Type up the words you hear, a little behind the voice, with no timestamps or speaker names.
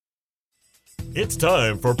It's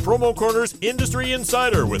time for Promo Corner's Industry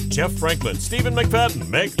Insider with Jeff Franklin, Stephen McFadden,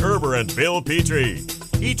 Meg Erber, and Bill Petrie.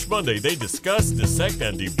 Each Monday, they discuss, dissect,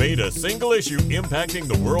 and debate a single issue impacting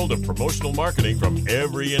the world of promotional marketing from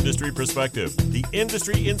every industry perspective. The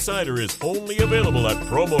Industry Insider is only available at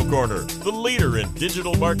Promo Corner, the leader in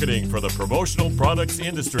digital marketing for the promotional products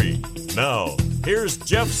industry. Now, here's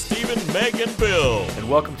Jeff, Stephen, Meg, and Bill. And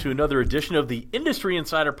welcome to another edition of the Industry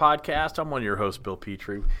Insider Podcast. I'm one of your hosts, Bill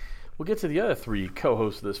Petrie. We'll get to the other three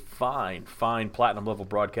co-hosts of this fine platinum-level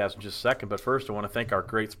broadcast in just a second. But first, I want to thank our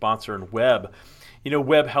great sponsor in Web. You know,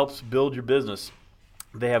 Web helps build your business.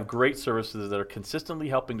 They have great services that are consistently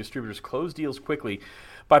helping distributors close deals quickly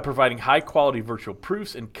by providing high-quality virtual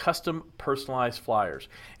proofs and custom personalized flyers.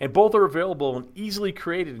 And both are available and easily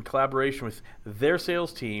created in collaboration with their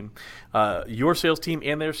sales team, your sales team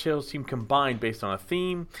and their sales team combined based on a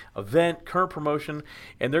theme, event, current promotion,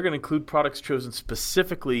 and they're going to include products chosen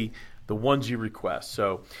specifically the ones you request.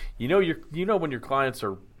 So you know when your clients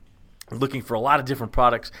are looking for a lot of different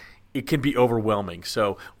products, it can be overwhelming.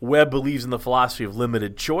 So Web believes in the philosophy of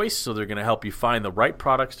limited choice, so they're going to help you find the right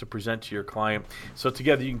products to present to your client. So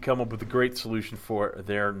together you can come up with a great solution for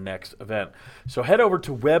their next event. So head over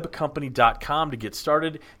to webcompany.com to get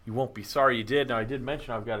started. You won't be sorry you did. Now, I did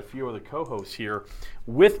mention I've got a few other co-hosts here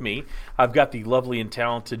with me. I've got the lovely and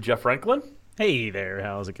talented Jeff Franklin. Hey there,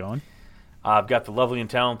 how's it going? I've got the lovely and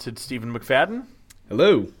talented Stephen McFadden.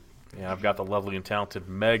 Hello. And I've got the lovely and talented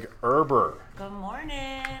Meg Erber. Good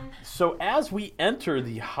morning. So as we enter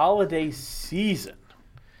the holiday season,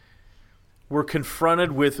 we're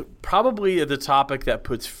confronted with probably the topic that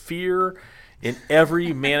puts fear in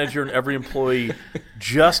every manager and every employee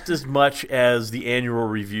just as much as the annual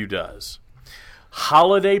review does.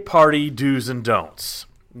 Holiday party do's and don'ts.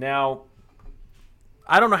 Now,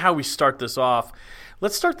 I don't know how we start this off.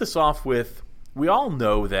 Let's start this off with, we all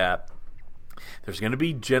know that there's going to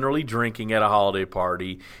be generally drinking at a holiday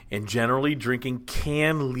party, and generally drinking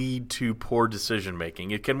can lead to poor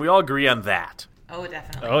decision-making. Can we all agree on that? Oh,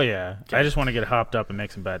 definitely. Oh, yeah. Okay. I just want to get hopped up and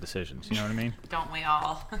make some bad decisions. You know what I mean? Don't we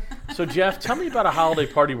all? So, Jeff, tell me about a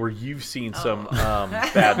holiday party where you've seen some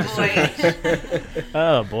bad decisions.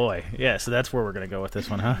 Oh, boy. Yeah, so that's where we're going to go with this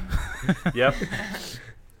one, huh? Yep.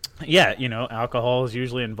 Yeah, alcohol is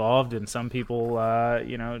usually involved, and some people,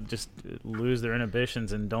 just lose their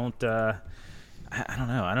inhibitions and don't I don't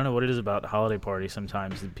know. I don't know what it is about holiday parties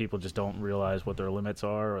sometimes that people just don't realize what their limits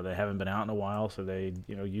are, or they haven't been out in a while, so they,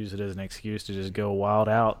 use it as an excuse to just go wild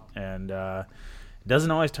out, and it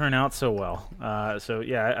doesn't always turn out so well. So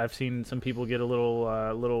yeah, I've seen some people get a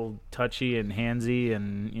little touchy and handsy,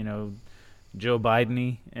 and Joe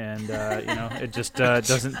Biden-y, and it just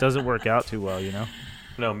doesn't work out too well.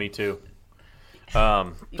 No, me too.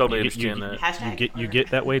 Totally understand that. You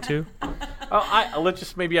get that way too?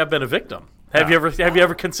 Maybe I've been a victim. Have you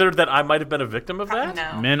ever considered that I might have been a victim of that?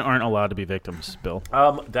 No. Men aren't allowed to be victims, Bill.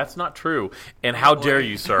 That's not true. And how dare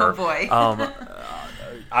you, sir? Oh, boy.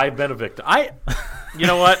 I've been a victim. You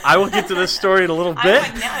know what? I will get to this story in a little bit.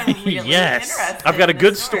 I'm really Yes. interested I've got a in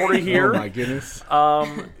good this story here. Oh, my goodness.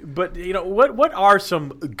 But, what are some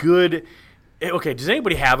good... Okay, does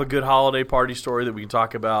anybody have a good holiday party story that we can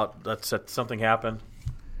talk about that something happened?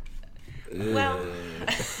 Well,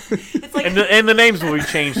 it's like... And the names will be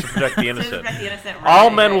changed to protect the innocent.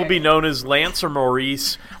 All men will be known as Lance or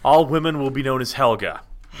Maurice. All women will be known as Helga.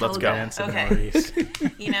 Let's go. Lance and Okay. Maurice.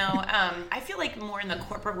 I feel like more in the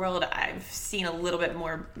corporate world, I've seen a little bit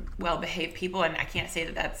more well-behaved people, and I can't say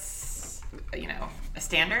that that's, a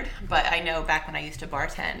standard, but I know back when I used to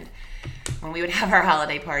bartend, when we would have our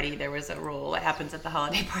holiday party, there was a rule: what happens at the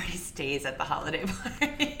holiday party stays at the holiday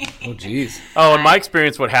party. Oh, geez. Oh, in my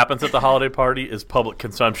experience, what happens at the holiday party is public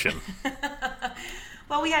consumption.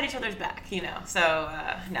 Well, we had each other's back, so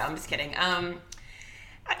no, I'm just kidding. I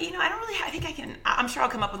don't really. I think I can. I'm sure I'll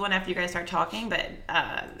come up with one after you guys start talking. But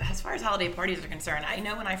as far as holiday parties are concerned, I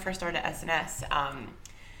know when I first started at SNS,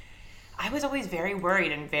 I was always very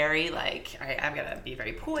worried and very I'm gonna be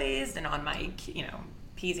very poised and on my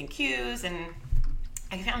P's and Q's, and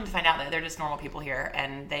I found to find out that they're just normal people here,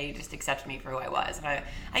 and they just accept me for who I was. And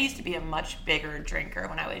I used to be a much bigger drinker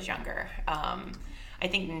when I was younger. I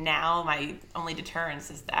think now my only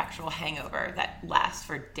deterrence is the actual hangover that lasts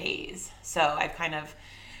for days. So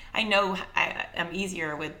I know I'm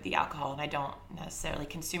easier with the alcohol, and I don't necessarily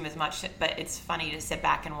consume as much, but it's funny to sit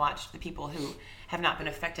back and watch the people who have not been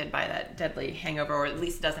affected by that deadly hangover, or at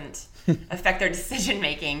least doesn't affect their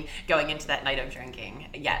decision-making going into that night of drinking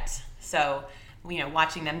yet. So,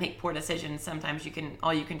 watching them make poor decisions, sometimes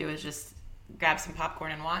all you can do is just grab some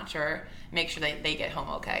popcorn and watch, or make sure they get home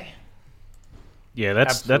okay. Yeah,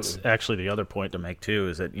 that's Absolutely. actually the other point to make too.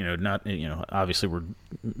 Is that obviously we're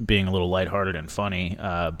being a little lighthearted and funny,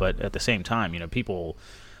 but at the same time, people,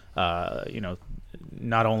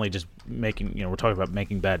 not only just making, we're talking about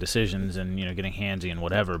making bad decisions and getting handsy and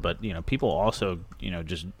whatever, but people also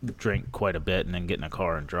just drink quite a bit and then get in a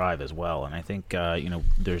car and drive as well. And I think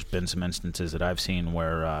there's been some instances that I've seen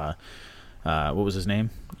where what was his name?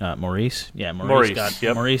 Maurice. Yeah,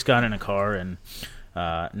 Maurice got in a car and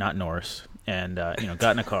not Norris. And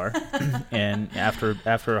got in a car, and after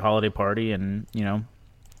a holiday party, and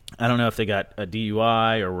I don't know if they got a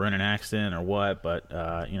DUI or were in an accident or what, but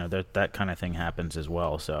that kind of thing happens as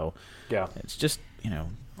well. So Yeah. it's just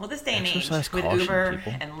Well, this day and age, exercise with caution, Uber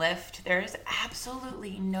people. and Lyft, there's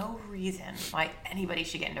absolutely no reason why anybody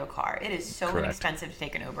should get into a car. It is so Correct. inexpensive to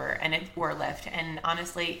take an Uber or Lyft, and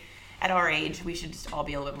honestly, at our age, we should just all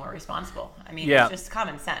be a little bit more responsible. I mean, Yeah. it's just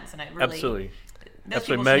common sense, and it really Absolutely. those Absolutely,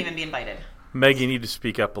 people Meg. shouldn't even be invited. Meg, you need to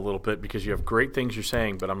speak up a little bit because you have great things you're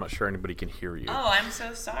saying, but I'm not sure anybody can hear you. Oh, I'm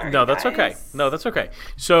so sorry. No, that's okay. guys. No, that's okay.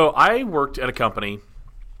 So I worked at a company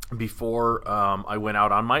before I went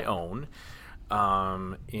out on my own,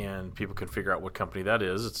 and people can figure out what company that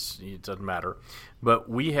is. It doesn't matter. But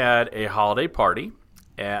we had a holiday party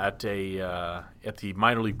at the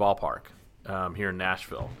minor league ballpark here in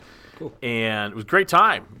Nashville. Cool. And it was a great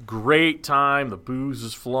time. Great time. The booze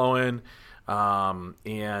was flowing.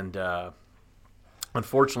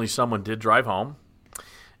 Unfortunately, someone did drive home.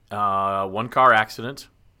 One car accident,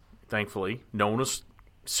 thankfully. No one was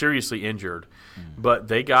seriously injured. But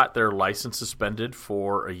they got their license suspended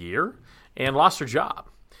for a year and lost their job.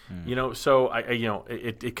 So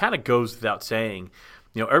it kind of goes without saying.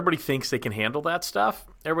 Everybody thinks they can handle that stuff.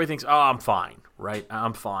 Everybody thinks, oh, I'm fine, right?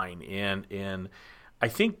 I'm fine. And I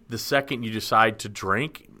think the second you decide to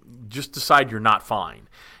drink, just decide you're not fine.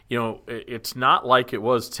 It's not like it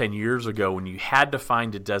was 10 years ago when you had to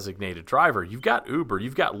find a designated driver. You've got Uber,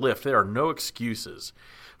 you've got Lyft. There are no excuses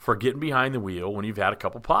for getting behind the wheel when you've had a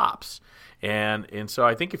couple pops. And so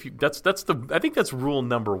I think I think that's rule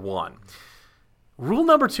number one. Rule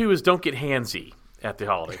number two is don't get handsy at the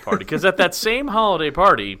holiday party, because at that same holiday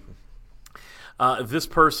party, this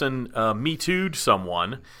person Me Too'd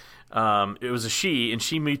someone. It was a she, and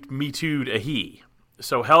she Me Too'd a he.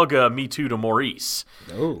 So Helga Me Too'd a Maurice.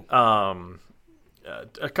 Oh.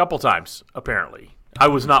 A couple times, apparently. I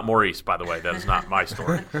was not Maurice, by the way. That is not my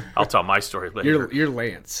story. I'll tell my story later. You're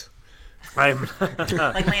Lance. I'm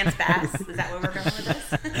Like Lance Bass? Is that what we're going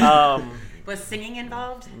with this? Was singing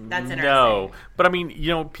involved? That's interesting. no, but I mean,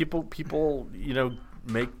 people,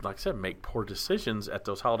 make, like I said, make poor decisions at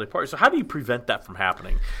those holiday parties. So how do you prevent that from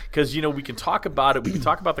happening? Because we can talk about it. We can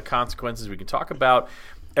talk about the consequences. We can talk about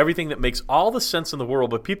everything that makes all the sense in the world,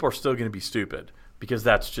 but people are still going to be stupid because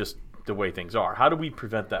that's just the way things are. How do we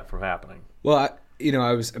prevent that from happening? Well,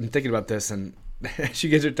 I'm thinking about this, and as you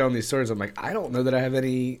guys are telling these stories, I'm like, I don't know that I have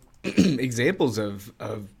any examples of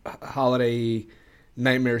holiday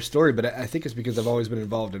nightmare story, but I think it's because I've always been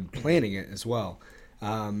involved in planning it as well.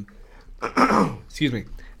 Excuse me.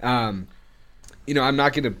 I'm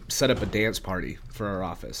not going to set up a dance party for our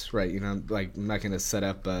office, right? I'm not going to set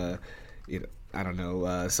up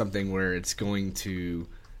something where it's going to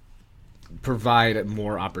provide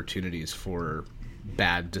more opportunities for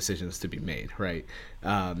bad decisions to be made, right?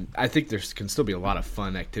 I think there can still be a lot of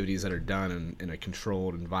fun activities that are done in a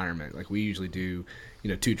controlled environment. Like we usually do,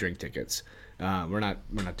 2 drink tickets. We're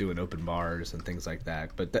not doing open bars and things like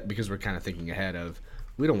that, but because we're kind of thinking ahead of,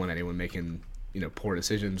 we don't want anyone making poor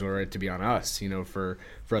decisions or it to be on us, for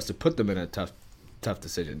us to put them in a tough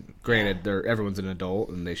decision. Granted, everyone's an adult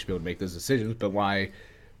and they should be able to make those decisions, but why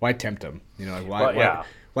tempt them?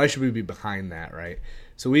 Why should we be behind that, right?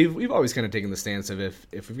 So we've always kind of taken the stance of if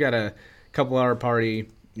we've got a couple hour party,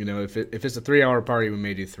 if it's a 3-hour party, we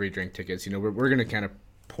may do 3 drink tickets. We're going to kind of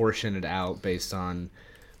portion it out based on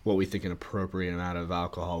what we think an appropriate amount of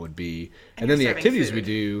alcohol would be, and then the activities we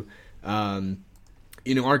do, aren't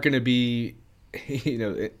going to be,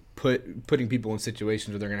 putting people in situations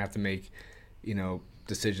where they're going to have to make,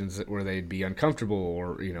 decisions where they'd be uncomfortable,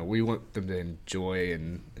 or we want them to enjoy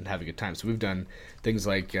and have a good time. So we've done things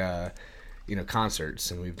like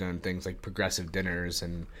concerts, and we've done things like progressive dinners,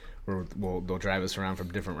 and they'll drive us around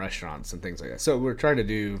from different restaurants and things like that. So we're trying to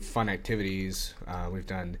do fun activities. We've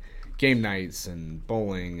done game nights and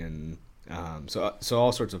bowling, and so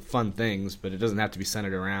all sorts of fun things, but it doesn't have to be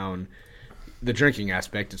centered around the drinking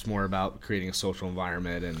aspect. It's more about creating a social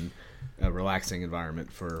environment and a relaxing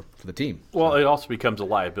environment for the team. Well, it also becomes a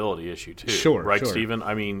liability issue too. Sure, right, sure. Stephen?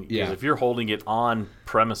 I mean, 'cause Yeah. if you're holding it on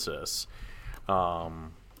premises,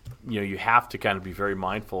 you have to kind of be very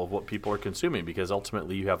mindful of what people are consuming, because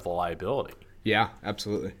ultimately you have the liability. Yeah,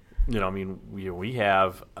 absolutely. I mean, we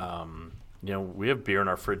have we have beer in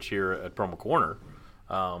our fridge here at Promo Corner,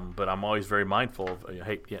 but I'm always very mindful of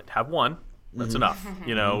hey, have one. That's enough.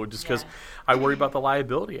 Just because I worry about the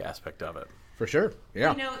liability aspect of it. For sure.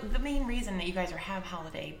 Yeah. The main reason that you guys have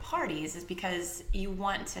holiday parties is because you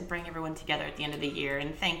want to bring everyone together at the end of the year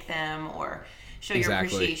and thank them or show your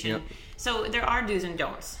appreciation. Yep. So there are do's and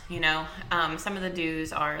don'ts, Some of the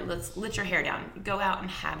do's are let your hair down. Go out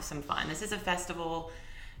and have some fun. This is a festival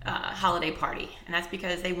holiday party, and that's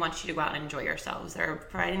because they want you to go out and enjoy yourselves. They're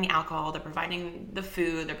providing the alcohol, they're providing the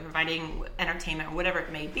food, they're providing entertainment, or whatever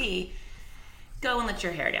it may be. Go and let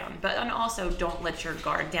your hair down, but also don't let your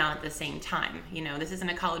guard down at the same time. This isn't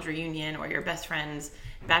a college reunion or your best friend's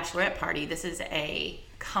bachelorette party. This is a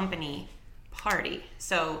company party.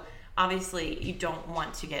 So obviously you don't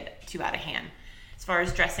want to get too out of hand. As far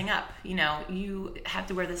as dressing up, you have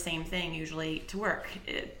to wear the same thing usually to work,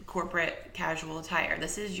 corporate casual attire.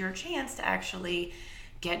 This is your chance to actually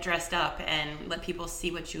get dressed up and let people see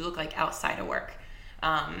what you look like outside of work.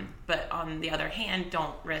 But on the other hand,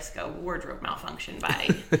 don't risk a wardrobe malfunction by,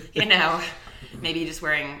 maybe just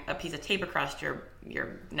wearing a piece of tape across your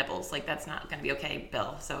nipples. Like, that's not going to be okay,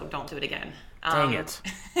 Bill. So don't do it again. Dang it.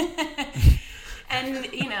 And,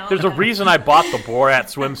 there's a reason I bought the Borat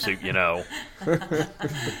swimsuit,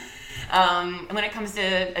 And when it comes to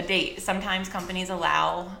a date, sometimes companies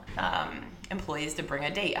allow employees to bring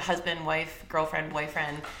a date, a husband, wife, girlfriend,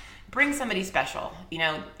 boyfriend. Bring somebody special.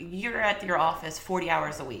 You're at your office 40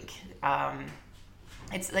 hours a week.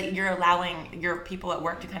 It's like you're allowing your people at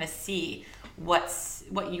work to kind of see what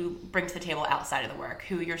you bring to the table outside of the work,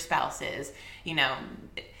 who your spouse is.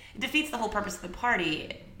 It defeats the whole purpose of the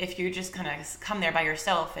party if you just kind of come there by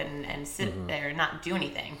yourself and sit there and not do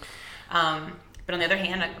anything. But on the other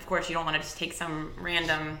hand, of course, you don't want to just take some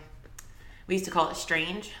random... We used to call it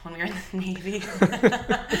strange when we were in the Navy.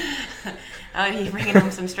 You're bringing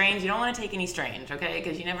home some strange. You don't want to take any strange, okay?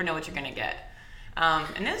 Because you never know what you're going to get.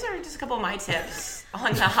 And those are just a couple of my tips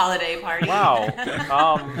on the holiday party. Wow.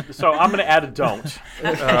 So I'm going to add a don't.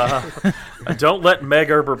 Don't let Meg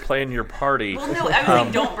Erber play in your party. Well, no, I was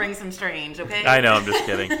like, don't bring some strange, okay? I know, I'm just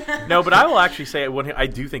kidding. No, but I will actually say what I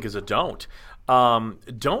do think is a don't.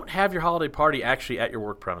 Don't have your holiday party actually at your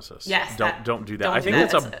work premises. Yes. Don't do that. Don't I think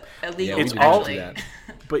that's illegal. It's all.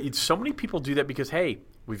 But so many people do that because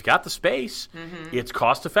we've got the space. Mm-hmm. It's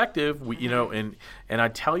cost effective. And I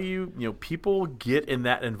tell you, people get in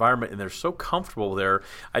that environment and they're so comfortable there.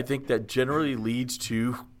 I think that generally leads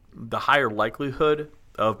to the higher likelihood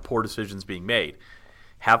of poor decisions being made.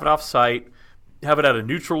 Have it off site. Have it at a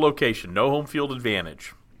neutral location. No home field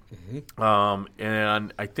advantage. Mm-hmm.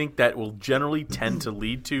 And I think that will generally tend to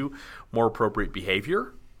lead to more appropriate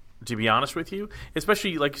behavior, to be honest with you.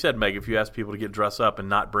 Especially, like you said, Meg, if you ask people to get dressed up and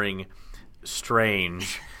not bring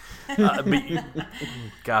strange. I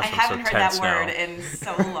so haven't heard tense that now. word in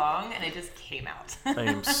so long, and it just came out. I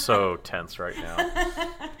am so tense right now.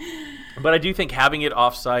 But I do think having it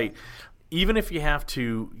off-site, even if you have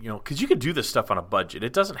to, because you can do this stuff on a budget.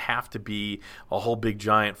 It doesn't have to be a whole big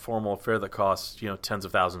giant formal affair that costs, tens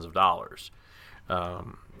of thousands of dollars.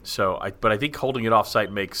 But I think holding it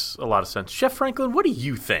off-site makes a lot of sense. Chef Franklin, what do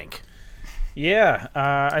you think? Yeah,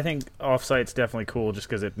 I think off-site's definitely cool just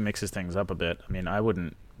because it mixes things up a bit. I mean, I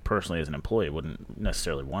wouldn't personally, as an employee, wouldn't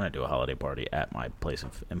necessarily want to do a holiday party at my place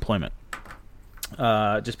of employment.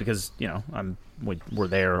 Just because, we're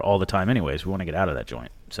there all the time anyways. We want to get out of that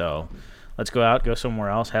joint. So let's go out, go somewhere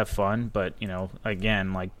else, have fun. But,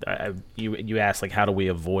 again, like you asked, like, how do we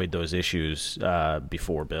avoid those issues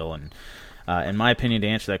before, Bill? And in my opinion, to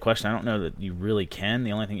answer that question, I don't know that you really can.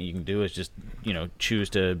 The only thing that you can do is just, choose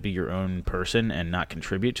to be your own person and not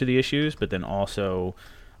contribute to the issues, but then also,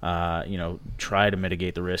 try to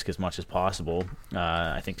mitigate the risk as much as possible.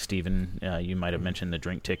 I think, Stephen, you might have mentioned the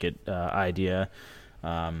drink ticket idea.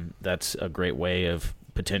 That's a great way of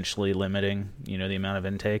potentially limiting, the amount of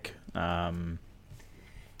intake. Do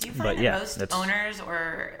you find that most owners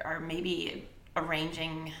are maybe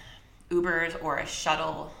arranging Ubers or a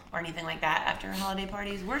shuttle or anything like that after holiday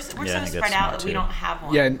parties? We're so spread out that we don't have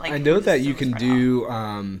one. Yeah, I know that you can do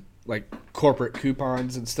like corporate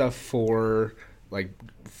coupons and stuff for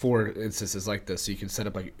instances like this. So you can set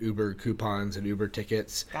up like Uber coupons and Uber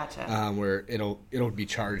tickets. Gotcha. Where it'll be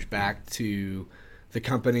charged back to the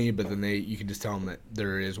company, but then you can just tell them that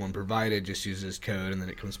there is one provided. Just use this code, and then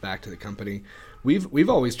it comes back to the company. We've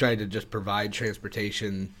always tried to just provide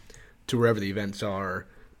transportation to wherever the events are.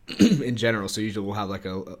 In general, so usually we'll have like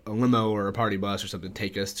a limo or a party bus or something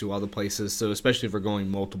take us to all the places. So especially if we're going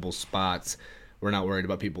multiple spots, we're not worried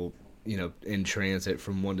about people, in transit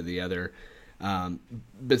from one to the other.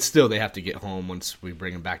 But still, they have to get home once we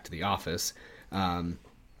bring them back to the office.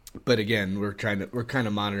 But again, we're kind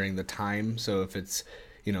of monitoring the time. So if it's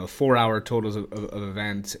 4-hour totals of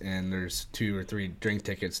event and there's 2 or 3 drink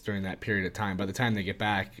tickets during that period of time, by the time they get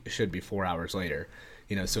back, it should be 4 hours later.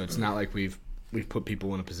 So it's not like we've put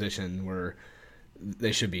people in a position where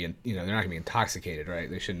they should be, they're not going to be intoxicated, right?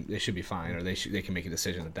 They should be fine, or they can make a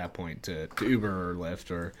decision at that point to Uber or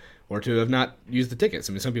Lyft or to have not used the tickets.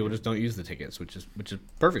 I mean, some people just don't use the tickets, which is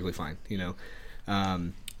perfectly fine,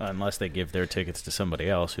 Unless they give their tickets to somebody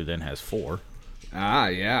else who then has 4.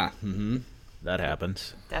 Yeah. Mm-hmm. That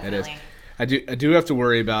happens. Definitely. It is. I do have to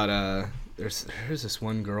worry about there's this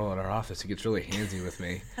one girl at our office who gets really handsy with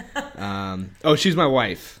me. She's my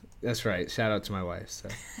wife. That's right. Shout out to my wife. So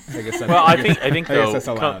I guess well, I think though, that's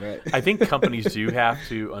allowed, right? I think companies do have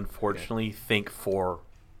to unfortunately think for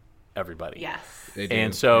everybody. Yes. They do.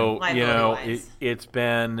 And so Liability-wise. it's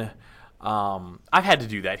been. I've had to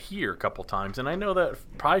do that here a couple times, and I know that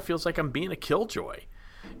probably feels like I'm being a killjoy.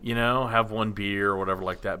 Have one beer or whatever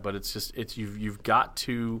like that. But it's you've got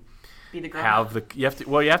to Be the have grown-up. you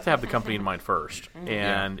have to have the company in mind first,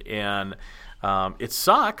 and it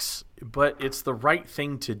sucks, but it's the right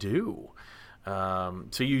thing to do.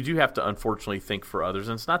 So you do have to unfortunately think for others,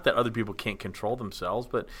 and it's not that other people can't control themselves,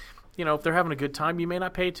 but if they're having a good time, you may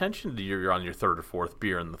not pay attention to you're on your 3rd or 4th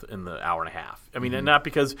beer in the hour and a half. I mean, and not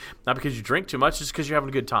because you drink too much, just because you're having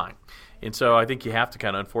a good time. And so I think you have to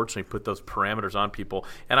kind of unfortunately put those parameters on people.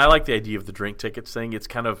 And I like the idea of the drink tickets thing. It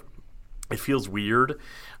feels weird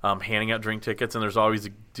handing out drink tickets, and there's always a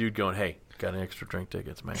dude going, "Hey, got any extra drink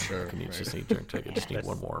tickets, man? Sure, Can you just need drink tickets? Just need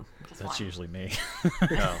one more." That's usually me.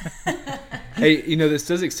 No. Hey, this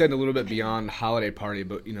does extend a little bit beyond holiday party,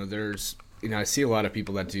 but there's I see a lot of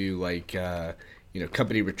people that do like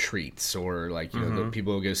company retreats, or like the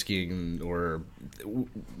people who go skiing or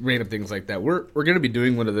random things like that. We're going to be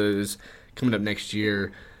doing one of those coming up next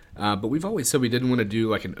year, but we've always said we didn't want to do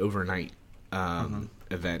like an overnight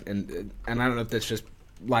event, and I don't know if that's just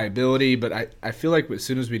liability, but I feel like as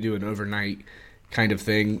soon as we do an overnight kind of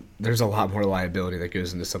thing, there's a lot more liability that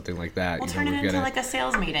goes into something like that. Well, turn it into like a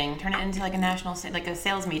sales meeting. Turn it into like a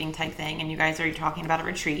sales meeting type thing. And you guys are talking about a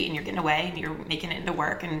retreat, and you're getting away, and you're making it into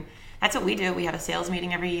work. And that's what we do. We have a sales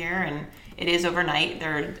meeting every year, and it is overnight.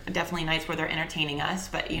 There are definitely nights where they're entertaining us,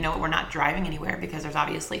 but we're not driving anywhere because there's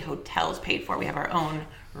obviously hotels paid for. We have our own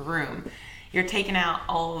room. You're taking out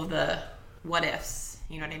all of the what ifs.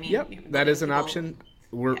 You know what I mean? Yep, that is an option.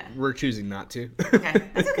 We're choosing not to. Okay,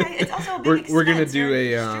 that's okay. It's also a big expense. We're gonna do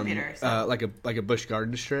You're a distributor, so. like a Busch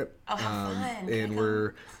Gardens trip. Oh, how fun. And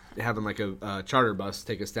we're having like a charter bus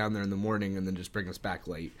take us down there in the morning and then just bring us back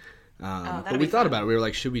late. But we thought about it. We were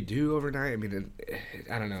like, should we do overnight? I mean,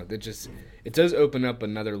 I don't know. It does open up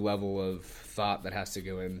another level of thought that has to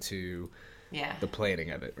go into the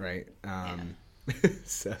planning of it, right?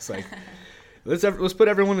 So it's like. Let's put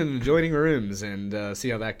everyone in adjoining rooms and see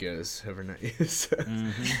how that goes overnight.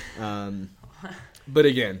 But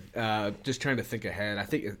again, just trying to think ahead. I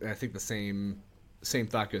think the same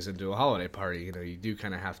thought goes into a holiday party. You do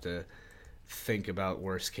kind of have to think about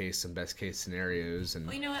worst case and best case scenarios, and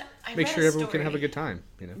Well, you know what? I make read sure a everyone can story. have a good time.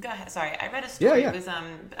 Go ahead. Sorry, I read a story. Yeah. It was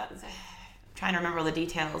trying to remember all the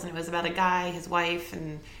details, and it was about a guy, his wife,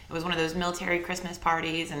 and it was one of those military Christmas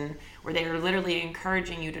parties, and where they were literally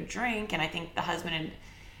encouraging you to drink. And I think the husband had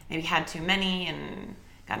maybe had too many and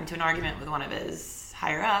got into an argument with one of his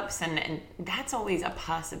higher ups, and that's always a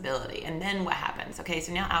possibility. And then what happens? Okay,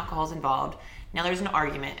 so now alcohol's involved. Now there's an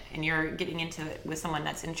argument, and you're getting into it with someone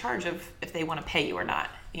that's in charge of if they want to pay you or not.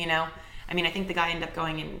 I mean, I think the guy ended up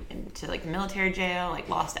going into like military jail, like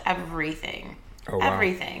lost everything. Oh, wow.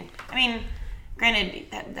 Everything. I mean, granted,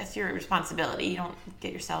 that's your responsibility. You don't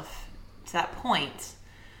get yourself to that point,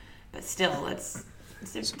 but still, it's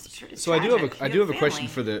So I do have a question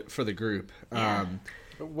family. for the group. Yeah.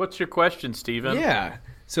 What's your question, Steven? Yeah.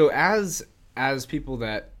 So as people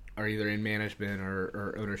that are either in management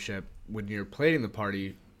or ownership, when you're planning the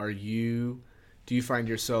party, do you find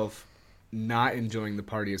yourself not enjoying the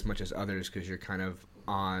party as much as others because you're kind of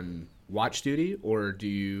on watch duty, or do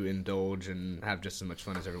you indulge and have just as much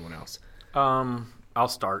fun as everyone else? I'll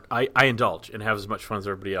start. I indulge and have as much fun as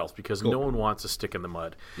everybody else because no one wants to stick in the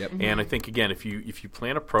mud. Yep. And I think, again, if you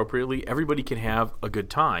plan appropriately, everybody can have a good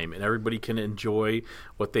time and everybody can enjoy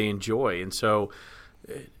what they enjoy. And so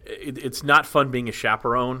it's not fun being a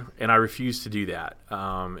chaperone, and I refuse to do that.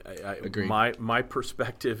 Agreed. My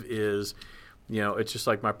perspective is, it's just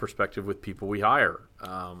like my perspective with people we hire.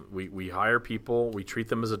 We hire people, we treat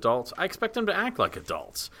them as adults. I expect them to act like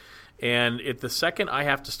adults. And the second I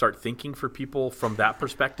have to start thinking for people from that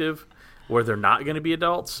perspective, where they're not going to be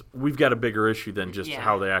adults, we've got a bigger issue than just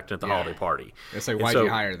how they act at the holiday party. It's like, why'd you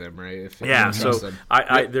hire them, right? If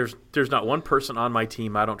There's not one person on my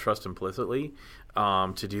team I don't trust implicitly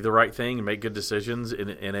to do the right thing and make good decisions in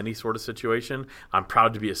any sort of situation. I'm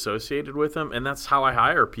proud to be associated with them, and that's how I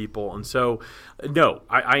hire people. And so, no,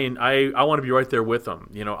 I want to be right there with them.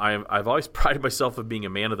 You know, I've always prided myself of being a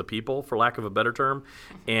man of the people, for lack of a better term,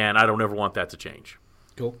 and I don't ever want that to change.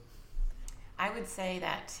 Cool. I would say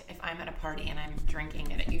that if I'm at a party and I'm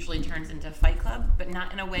drinking, and it usually turns into Fight Club, but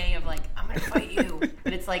not in a way of like, I'm going to fight you.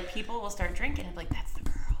 But it's like people will start drinking and be like, that's the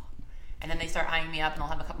girl. And then they start eyeing me up and I'll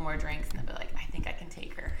have a couple more drinks and they'll be like, I think I can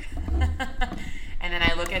take her. And then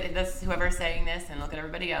I look at this, whoever's saying this, and look at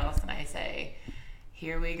everybody else and I say,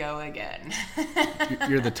 here we go again.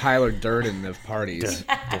 You're the Tyler Durden of parties.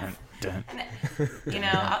 Yes. You know,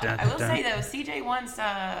 I will say though, CJ once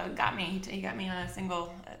got me. He got me on a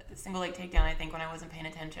single leg takedown, I think, when I wasn't paying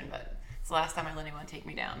attention. But it's the last time I let anyone take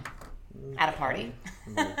me down at a party.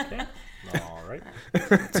 Okay. All right.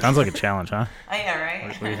 Sounds like a challenge, huh? Oh yeah, right.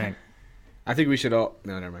 What do you think? I think we should all.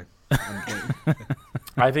 No, never mind.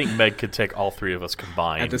 I think Meg could take all three of us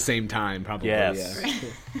combined. At the same time, probably. Yes. Yeah.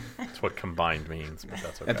 That's what combined means, but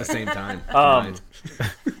that's okay. At the same time. All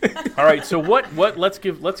right. So what? Let's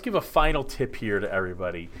give a final tip here to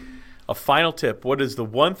everybody. A final tip. What is the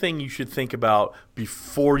one thing you should think about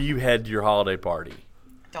before you head to your holiday party?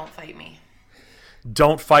 Don't fight me.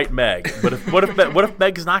 Don't fight Meg. But what if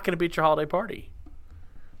Meg is not going to be at your holiday party?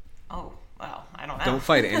 Oh, well, I don't know. Don't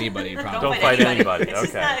fight anybody, probably. Don't fight anybody. It's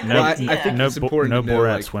just Okay. not a Well, good I idea. think it's important no to know,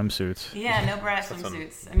 Borat like, swimsuits. Yeah, no Borat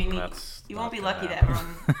swimsuits. I mean, that's you won't not be gonna lucky that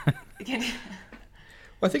happen. everyone can. Well,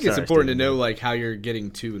 I think it's Sorry, important Steven. to know like how you're getting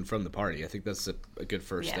to and from the party. I think that's a good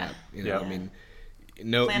first Yeah. step. You know, Yeah. I mean,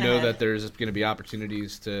 know Plan ahead. that there's going to be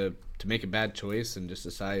opportunities to make a bad choice, and just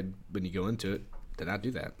decide when you go into it to not do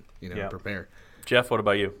that. You know, Yeah. prepare. Jeff, what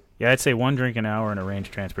about you? Yeah, I'd say 1 drink an hour and arrange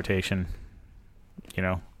transportation. You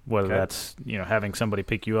know, whether Okay. that's having somebody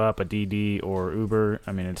pick you up, a DD or Uber.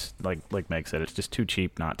 I mean, it's like Meg said, it's just too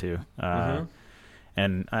cheap not to.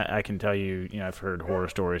 And I can tell you, I've heard horror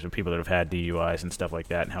stories of people that have had DUIs and stuff like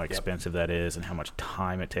that, and how expensive that is, and how much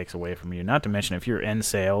time it takes away from you. Not to mention, if you're in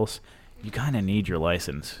sales, you kind of need your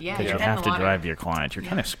license Yeah, because you're you dead in have the to water. drive your clients. You're Yeah.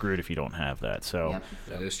 kind of screwed if you don't have that. So, Yep.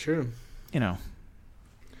 That is true.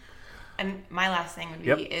 And my last thing would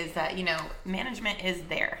be is that, management is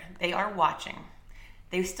there. They are watching.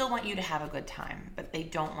 They still want you to have a good time, but they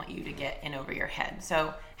don't want you to get in over your head.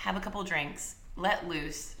 So have a couple drinks, let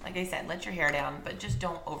loose. Like I said, let your hair down, but just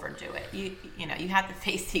don't overdo it. You have to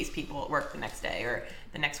face these people at work the next day or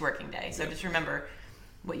the next working day. So just remember,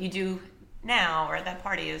 what you do now or at that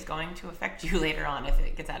party is going to affect you later on if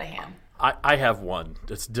it gets out of hand. I have one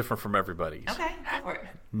that's different from everybody's. Okay, go for it.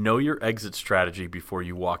 Know your exit strategy before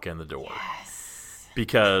you walk in the door. Yes.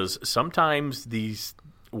 Because sometimes these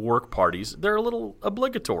work parties, they're a little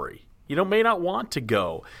obligatory. You may not want to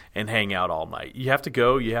go and hang out all night. You have to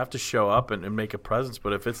go, you have to show up and make a presence.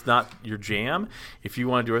 But if it's not your jam, if you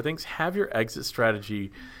want to do other things, have your exit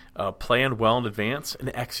strategy planned well in advance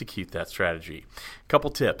and execute that strategy.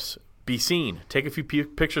 Couple tips. Be seen. Take a few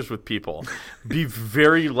pictures with people. Be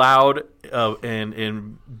very loud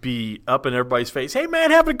and be up in everybody's face. Hey, man,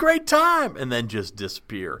 having a great time. And then just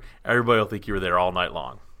disappear. Everybody will think you were there all night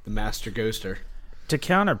long. The master ghoster. to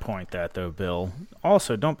counterpoint that, though, Bill,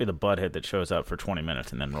 also don't be the butthead that shows up for 20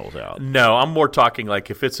 minutes and then rolls out. No, I'm more talking like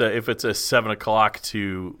if it's a 7 o'clock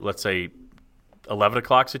to, let's say, 11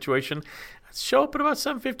 o'clock situation, show up at about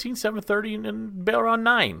 7:15, 7:30, and bail around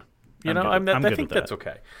 9. I think that's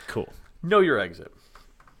okay. Cool. Know your exit.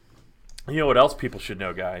 You know what else people should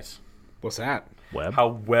know, guys? What's that? Web. How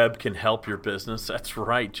web can help your business. That's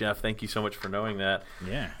right, Jeff. Thank you so much for knowing that.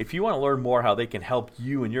 Yeah. If you want to learn more how they can help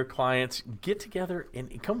you and your clients get together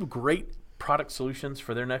and come up with great product solutions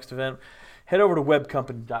for their next event, head over to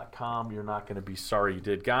webcompany.com. You're not going to be sorry you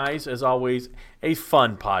did. Guys, as always, a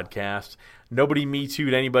fun podcast. Nobody me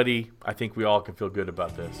too'd anybody. I think we all can feel good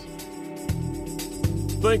about this.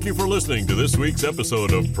 Thank you for listening to this week's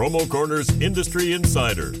episode of Promo Corner's Industry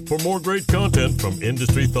Insider. For more great content from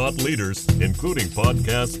industry thought leaders, including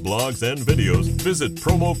podcasts, blogs, and videos, visit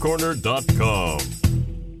promocorner.com.